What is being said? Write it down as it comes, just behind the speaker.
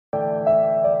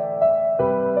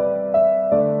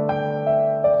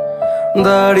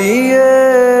দাঁড়িয়ে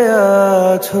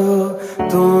আছো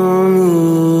তুমি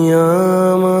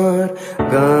আমার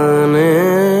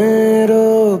গানের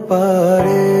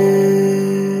পারে।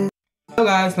 Hello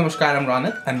guys, namaskar, I'm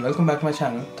Ronit and welcome back to my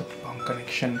channel, The Bomb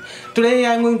Connection. Today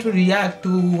I'm going to react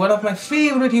to one of my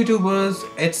favorite YouTubers.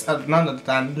 It's none other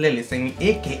than Lily Singh,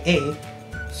 aka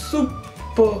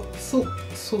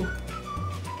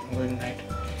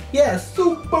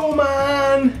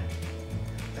Superwoman.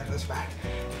 That was bad.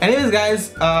 Anyways guys,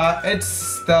 it's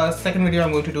the second video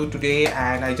I'm going to do today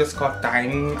and I just got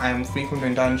time. I'm free from the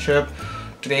internship.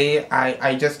 Today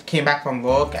I just came back from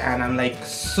work and I'm like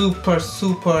super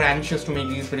anxious to make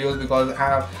these videos because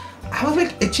I was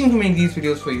like itching to make these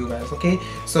videos for you guys, okay?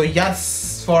 So yes,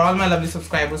 for all my lovely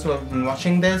subscribers who have been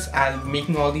watching this, I'll be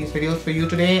making all these videos for you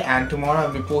today, and tomorrow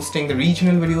I'll be posting the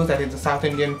regional videos, that is the South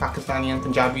Indian, Pakistani and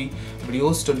Punjabi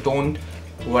videos. So don't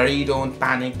worry, don't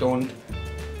panic, don't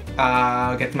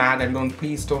get mad, and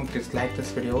please don't dislike this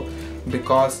video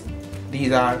because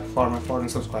these are for my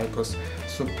foreign subscribers.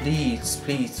 So please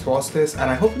watch this and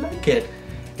I hope you like it.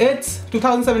 It's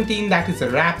 2017, that is a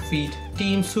rap feat,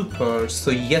 Team Super. So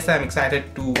yes, I'm excited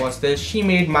to watch this. She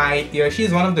made my year.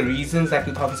 She's one of the reasons that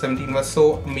 2017 was so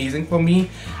amazing for me,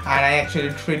 and I actually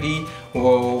literally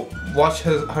watch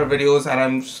her videos and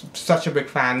I'm such a big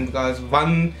fan because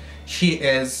one, she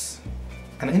is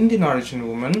an Indian origin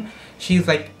woman. She's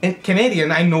like Canadian,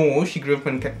 I know she grew up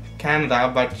in Canada,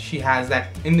 but she has that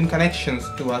Indian connections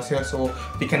to us here, so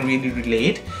we can really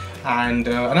relate. And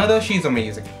another, she's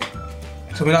amazing.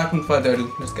 So without further ado,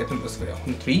 let's get into this video.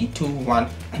 In 3, 2, 1,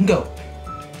 and go.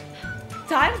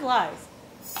 Time flies.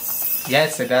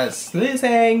 Yes, it does.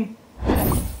 Listen.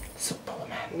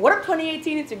 Superwoman. What up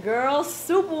 2018, it's your girl,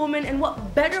 Superwoman, and what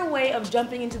better way of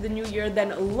jumping into the new year than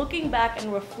looking back and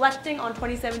reflecting on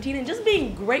 2017 and just being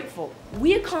grateful. We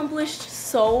accomplished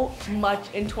so much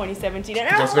in 2017, and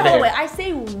by the way, I say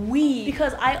we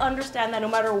because I understand that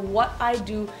no matter what I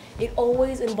do, it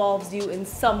always involves you in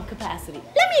some capacity.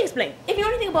 Let me explain. If you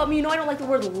know anything about me, you know I don't like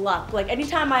the word luck. Like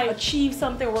anytime I achieve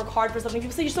something or work hard for something,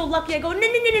 people say you're so lucky, I go, no,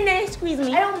 squeeze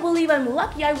me. I don't believe I'm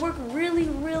lucky. I work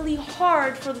really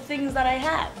hard for the things that I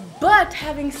have. But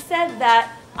having said that,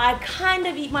 I kind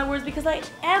of eat my words because I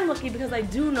am lucky, because I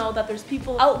do know that there's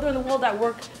people out there in the world that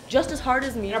work just as hard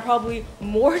as me and are probably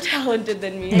more talented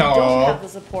than me and don't have the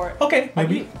support. Okay,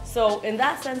 maybe. So in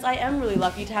that sense, I am really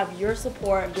lucky to have your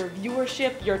support, your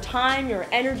viewership, your time, your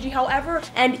energy, however,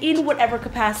 and in whatever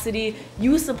capacity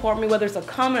you support me, whether it's a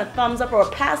comment, a thumbs up, or a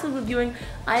passive reviewing,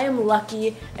 I am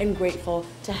lucky and grateful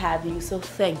to have you, so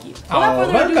thank you.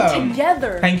 Without further ado,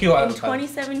 together thank you, in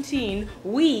 2017,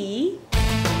 we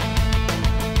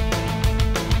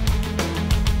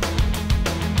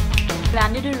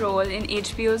landed a role in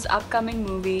HBO's upcoming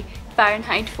movie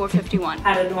Fahrenheit 451.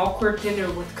 Had an awkward dinner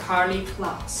with Carly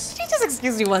Kloss. Can you just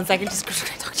excuse me 1 second? Just can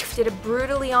I talk to you? Did a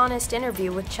brutally honest interview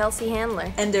with Chelsea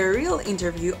Handler. And a real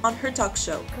interview on her talk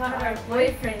show. Got our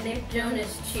boyfriend Nick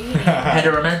Jonas cheating. Had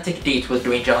a romantic date with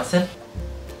Dwayne Johnson.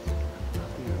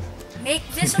 Make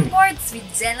vision boards with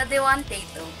Zena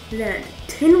Tato. Learn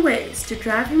 10 ways to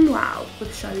drive him wild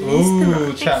with Charlize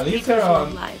Theron. Charlize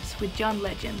Theron. Lives with John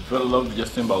Legend. Fell in love with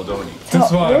Justin Baldoni.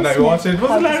 This one I watched, it was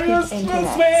hilarious.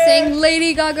 Sang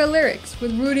Lady Gaga lyrics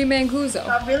with Rudy Mancuso.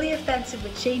 Got really offensive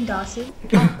with Shane Dawson.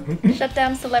 Shut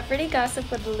down celebrity gossip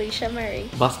with Alicia Murray.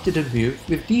 Busted a move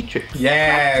with Dietrich.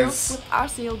 Yes. With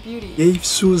RCL Beauty. Gave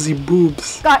Susie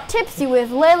boobs. Got tipsy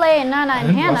with Lele and Nana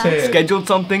and Hannah. Scheduled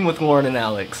something with Lauren and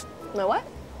Alex. My what?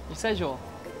 Your schedule.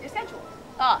 Your schedule.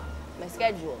 Ah, my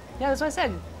schedule. Yeah, that's what I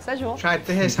said. Schedule. Tried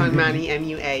to hit on Manny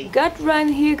MUA. Got run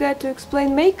here, got to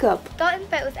explain makeup. Got in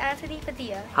bed with Anthony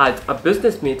Padilla. Had a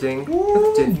business meeting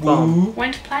with Did Bomb.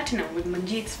 Went platinum with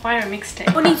Manjeet's Fire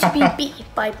mixtape. Only to be beat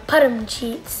by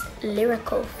Paramjeet's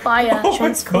lyrical fire.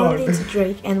 Transformed into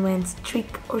Drake and went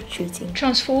trick or treating.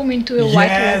 Transform into a white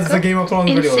Yes, the Game of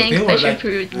Thrones video. Insane pleasure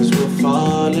period.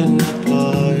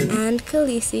 And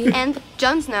Khaleesi. And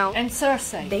Jon Snow. And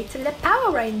Cersei. Dated a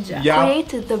Power Ranger. Yeah.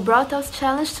 Created the Brothos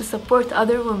Challenge to support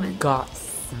other women. Got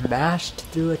smashed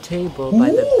through a table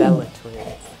by the Bella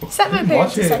twins. Sent my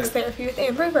parents to sex therapy with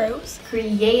Amber Rose.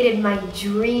 Created my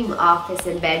dream office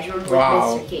and bedroom with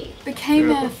Mr. Kate.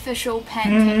 Became an official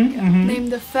pancake.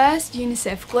 Named the first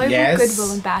UNICEF Global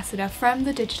Goodwill Ambassador from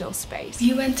the digital space.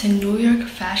 We went to New York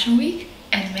Fashion Week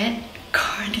and met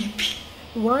Cardi B.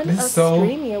 Won a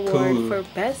Streamy Award for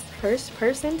Best First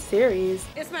Person Series.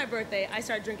 It's my birthday. I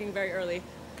started drinking very early.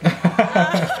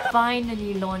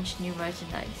 Finally launched new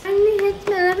merchandise. Finally hit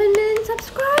 11 million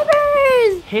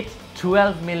subscribers! Hit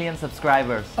 12 million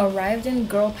subscribers. Arrived in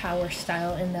girl power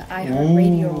style in the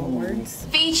iHeartRadio Awards.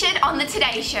 Featured on the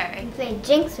Today Show. Played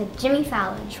Jinx with Jimmy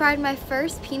Fallon. Tried my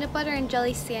first peanut butter and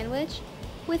jelly sandwich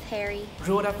with Harry.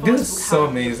 This is so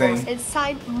amazing. It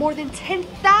signed more than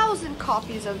 10,000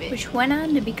 copies of it, which went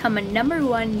on to become a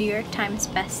 #1 New York Times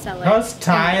bestseller. Her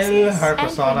style, her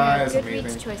persona is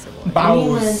amazing.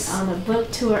 Bows. On a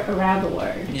book tour around the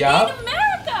world. Yeah.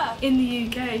 In the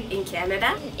UK. In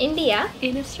Canada. In India.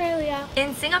 In Australia.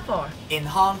 In Singapore. In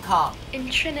Hong Kong. In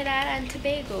Trinidad and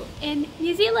Tobago. In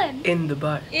New Zealand. In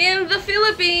Dubai. In the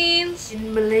Philippines.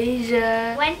 In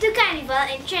Malaysia. Went to Carnival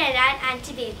in Trinidad and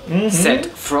Tobago. Set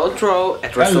front row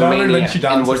at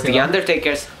WrestleMania and was The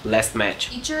Undertaker's last match.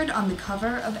 Featured on the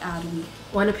cover of Ad Week.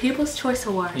 Won a People's Choice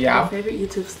Award for your favorite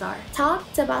YouTube star.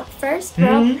 Talked about first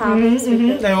world problems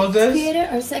with There was this. Created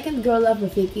our second girl love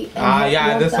with Vicky.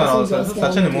 Yeah, this one also. This is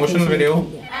such an emotional video.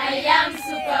 I am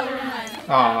Superwoman.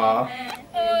 Aww.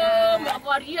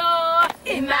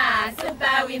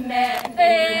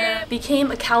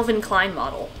 Became a Calvin Klein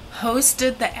model.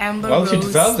 Hosted the Amber Well, she Rose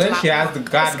deserves it. She has the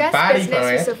god body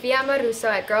for it. Sophia Amoruso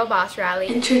at Girl Boss Rally.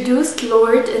 Introduced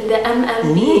Lord in the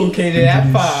MMB. Ooh,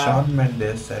 KDF. Shawn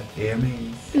Mendes at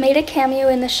AMAs. Made a cameo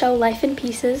in the show Life in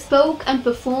Pieces. Spoke and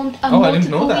performed on Oh, I didn't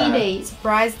know multiple that. days.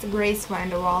 Surprised Grace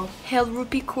Vanderwall. Hailed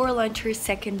Rupi Kaur launch her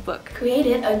second book.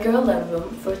 Created a girl love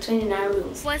room for 29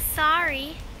 rooms. Was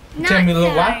sorry. Demi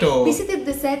Lovato. Visited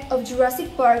the set of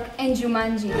Jurassic Park and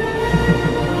Jumanji.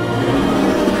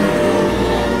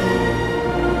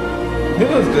 This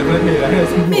was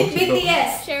definitely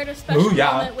BTS. Shared a special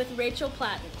moment with Rachel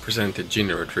Platten. Presented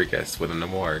Gina Rodriguez with an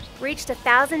award. Reached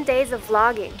 1,000 days of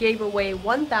vlogging. Gave away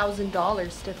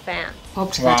 $1,000 to fans.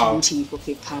 Wow.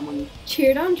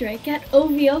 Cheered on Drake at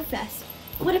OVO Fest.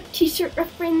 What a t-shirt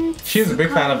reference. She's a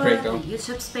big fan of Drake though.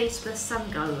 YouTube space with some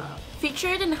girl love.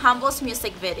 Featured in Humble's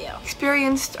music video.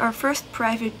 Experienced our first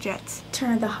private jets.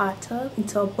 Turned the hot tub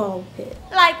into a ball pit.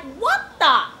 Like, what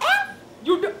the F?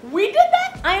 We did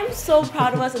that? I am so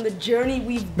proud of us and the journey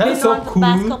we've been on for the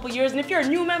past couple years. And if you're a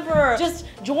new member or just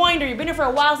joined or you've been here for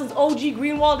a while since OG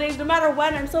Greenwall days, no matter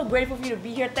when, I'm so grateful for you to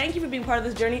be here. Thank you for being part of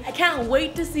this journey. I can't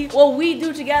wait to see what we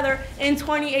do together in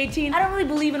 2018. I don't really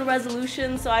believe in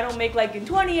resolutions, so I don't make like in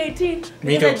 2018.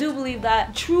 Because I do believe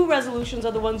that true resolutions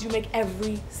are the ones you make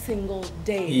every single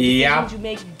day. Yeah. The ones you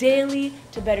make daily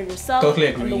to better yourself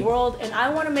and the world. And I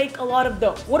want to make a lot of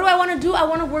those. What do I want to do? I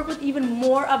want to work with even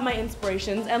more of my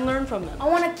inspirations and learn from them. I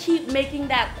want to keep making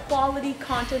that quality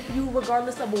content for you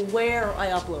regardless of where I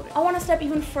upload it. I want to step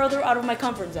even further out of my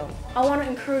comfort zone. I want to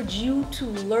encourage you to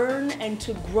learn and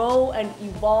to grow and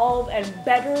evolve and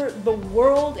better the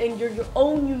world in your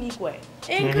own unique way.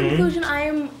 In conclusion, I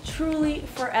am truly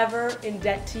forever in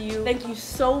debt to you. Thank you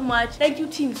so much. Thank you,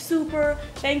 Team Super.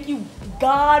 Thank you,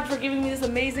 God, for giving me this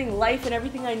amazing life and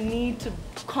everything I need to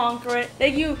conquer it.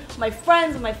 Thank you, my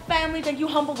friends and my family. Thank you,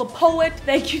 Humble the Poet.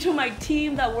 Thank you to my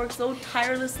team that works so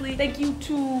tirelessly. Thank you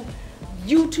to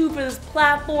YouTube for this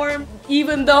platform.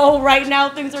 Even though right now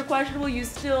things are questionable, you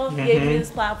still gave me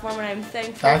this platform and I'm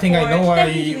thankful. I think I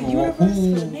know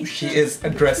who she is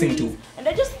addressing to. And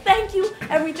I just thank you,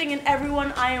 everything and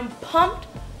everyone. I am pumped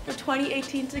for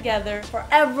 2018 together.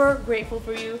 Forever grateful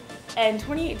for you. And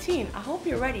 2018, I hope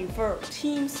you're ready for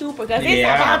Team Super because it's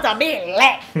about to be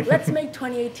lit. Let's make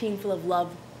 2018 full of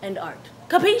love and art.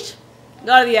 Capiche?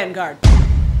 Go to the end card.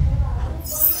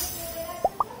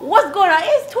 What's going on?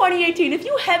 It's 2018. If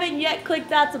you haven't yet clicked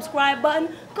that subscribe button,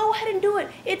 go ahead and do it.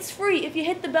 It's free. If you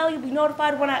hit the bell, you'll be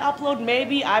notified when I upload.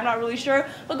 Maybe. I'm not really sure.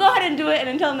 But go ahead and do it. And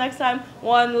until next time,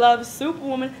 one love,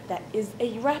 Superwoman. That is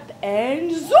a wrap.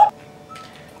 And zoop!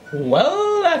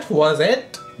 Well, that was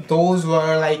it. Those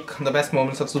were like the best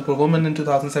moments of Superwoman in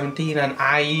 2017. And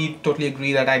I totally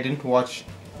agree that I didn't watch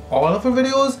all of her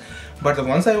videos. But the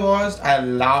ones I watched, I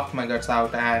laughed my guts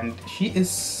out, and she is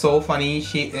so funny,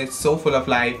 she is so full of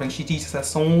life, and she teaches us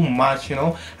so much, you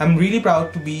know. I'm really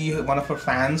proud to be one of her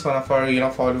fans, one of her, you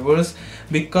know, followers,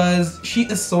 because she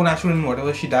is so natural in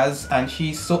whatever she does, and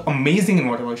she's so amazing in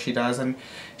whatever she does, and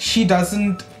she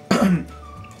doesn't,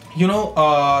 you know,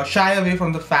 shy away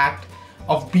from the fact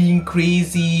of being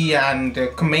crazy and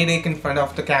comedic in front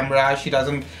of the camera. She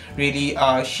doesn't really,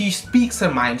 she speaks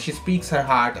her mind, she speaks her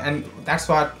heart, and that's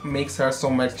what makes her so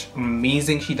much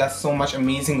amazing. She does so much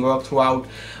amazing work throughout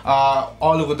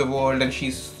all over the world, and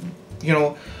she's, you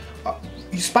know,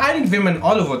 inspiring women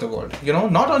all over the world, you know,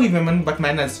 not only women but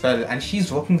men as well. And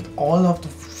she's working with all of the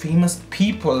famous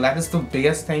people. That is the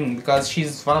biggest thing, because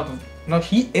she's one of the, you know,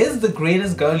 she is the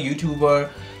greatest girl YouTuber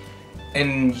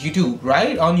in YouTube,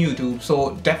 right? On YouTube.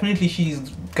 So definitely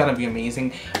she's gonna be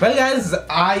amazing. Well guys,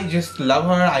 I just love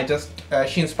her.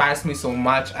 She inspires me so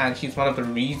much, and she's one of the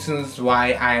reasons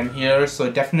why I am here. So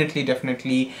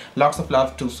definitely lots of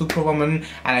love to Superwoman,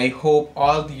 and I hope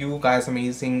all you guys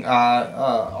amazing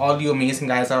all you amazing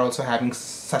guys are also having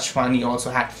such fun. You also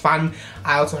had fun.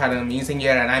 I also had an amazing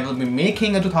year, and I will be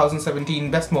making a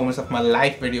 2017 best moments of my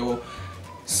life video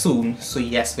soon. So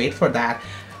yes, wait for that.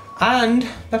 And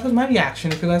that was my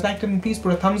reaction. If you guys liked it, please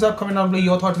put a thumbs up, comment down below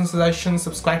your thoughts and suggestions,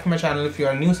 subscribe to my channel if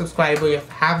you're a new subscriber,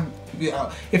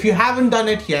 if you haven't done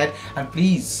it yet, and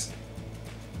please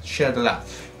share the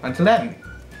love. Until then,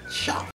 ciao.